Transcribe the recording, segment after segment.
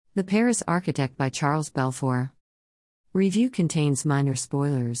The Paris Architect by Charles Belfour. Review contains minor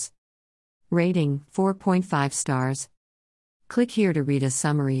spoilers. Rating 4.5 stars. Click here to read a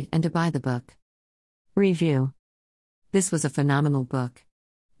summary and to buy the book. Review. This was a phenomenal book.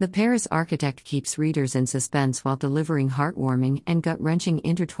 The Paris Architect keeps readers in suspense while delivering heartwarming and gut-wrenching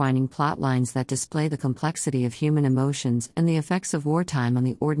intertwining plotlines that display the complexity of human emotions and the effects of wartime on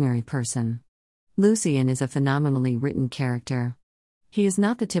the ordinary person. Lucien is a phenomenally written character. He is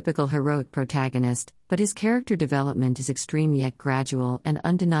not the typical heroic protagonist, but his character development is extreme yet gradual and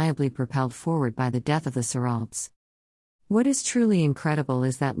undeniably propelled forward by the death of the Seralts. What is truly incredible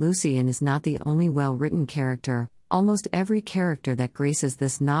is that Lucien is not the only well-written character. Almost every character that graces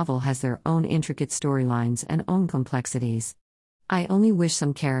this novel has their own intricate storylines and own complexities. I only wish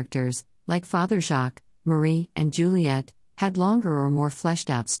some characters, like Father Jacques, Marie, and Juliette, had longer or more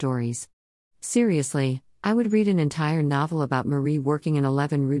fleshed-out stories. Seriously, I would read an entire novel about Marie working in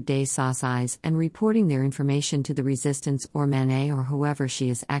 11 Rue des Saussayes and reporting their information to the Resistance or Manet or whoever she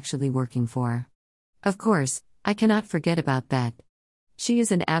is actually working for. Of course, I cannot forget about Bette. She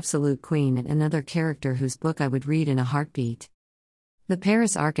is an absolute queen and another character whose book I would read in a heartbeat. The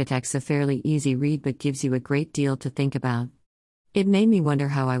Paris Architect's a fairly easy read but gives you a great deal to think about. It made me wonder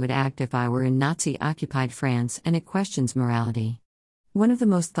how I would act if I were in Nazi-occupied France, and it questions morality. One of the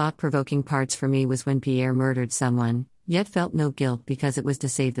most thought-provoking parts for me was when Pierre murdered someone, yet felt no guilt because it was to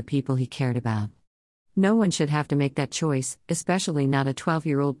save the people he cared about. No one should have to make that choice, especially not a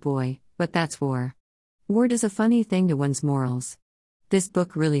 12-year-old boy, but that's war. War does a funny thing to one's morals. This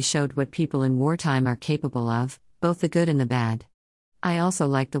book really showed what people in wartime are capable of, both the good and the bad. I also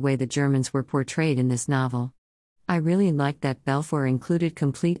liked the way the Germans were portrayed in this novel. I really liked that Belfour included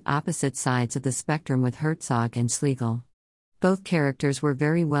complete opposite sides of the spectrum with Herzog and Schlegel. Both characters were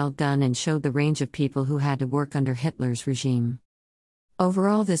very well done and showed the range of people who had to work under Hitler's regime.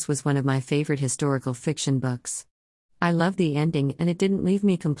 Overall, this was one of my favorite historical fiction books. I loved the ending, and it didn't leave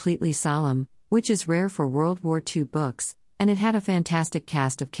me completely solemn, which is rare for World War II books, and it had a fantastic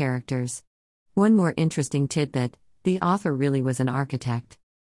cast of characters. One more interesting tidbit: the author really was an architect.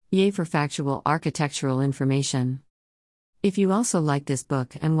 Yay for factual architectural information. If you also like this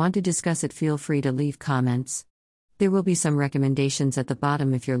book and want to discuss it, feel free to leave comments. There will be some recommendations at the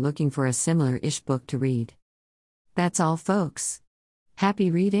bottom if you're looking for a similar-ish book to read. That's all, folks. Happy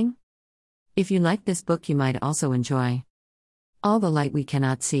reading? If you like this book, you might also enjoy All the Light We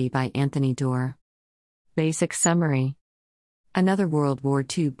Cannot See by Anthony Doerr. Basic summary. Another World War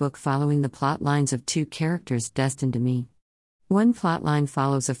II book following the plot lines of two characters destined to meet. One plotline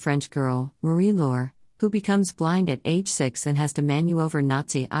follows a French girl, Marie Laure, who becomes blind at age 6 and has to maneuver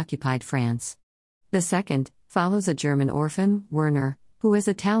Nazi-occupied France. The second follows a German orphan, Werner, who has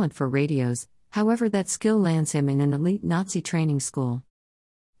a talent for radios, however that skill lands him in an elite Nazi training school.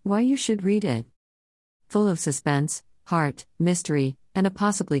 Why you should read it. Full of suspense, heart, mystery, and a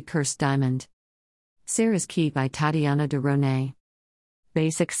possibly cursed diamond. Sarah's Key by Tatiana de Ronay.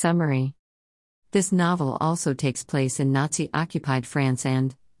 Basic summary. This novel also takes place in Nazi-occupied France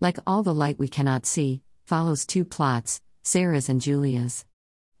and, like All the Light We Cannot See, follows two plots, Sarah's and Julia's.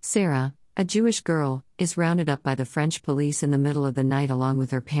 Sarah, a Jewish girl, is rounded up by the French police in the middle of the night along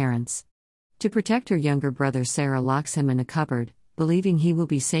with her parents. To protect her younger brother, Sarah locks him in a cupboard, believing he will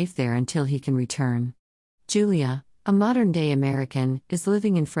be safe there until he can return. Julia, a modern-day American, is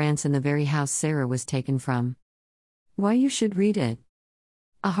living in France in the very house Sarah was taken from. Why you should read it.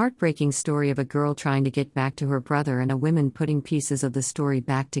 A heartbreaking story of a girl trying to get back to her brother and a woman putting pieces of the story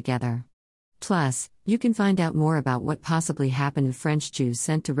back together. Plus, you can find out more about what possibly happened to French Jews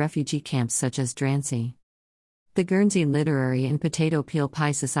sent to refugee camps such as Drancy. The Guernsey Literary and Potato Peel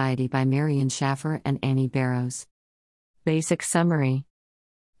Pie Society by Marion Schaffer and Annie Barrows. Basic summary.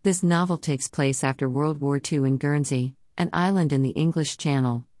 This novel takes place after World War II in Guernsey, an island in the English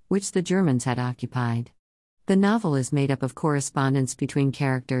Channel, which the Germans had occupied. The novel is made up of correspondence between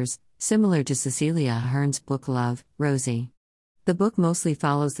characters, similar to Cecilia Ahern's book Love, Rosie. The book mostly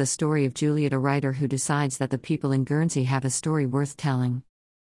follows the story of Juliet, a writer who decides that the people in Guernsey have a story worth telling.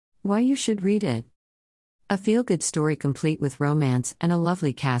 Why you should read it. A feel-good story complete with romance and a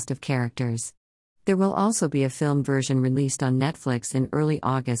lovely cast of characters. There will also be a film version released on Netflix in early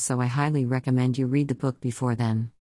August, so I highly recommend you read the book before then.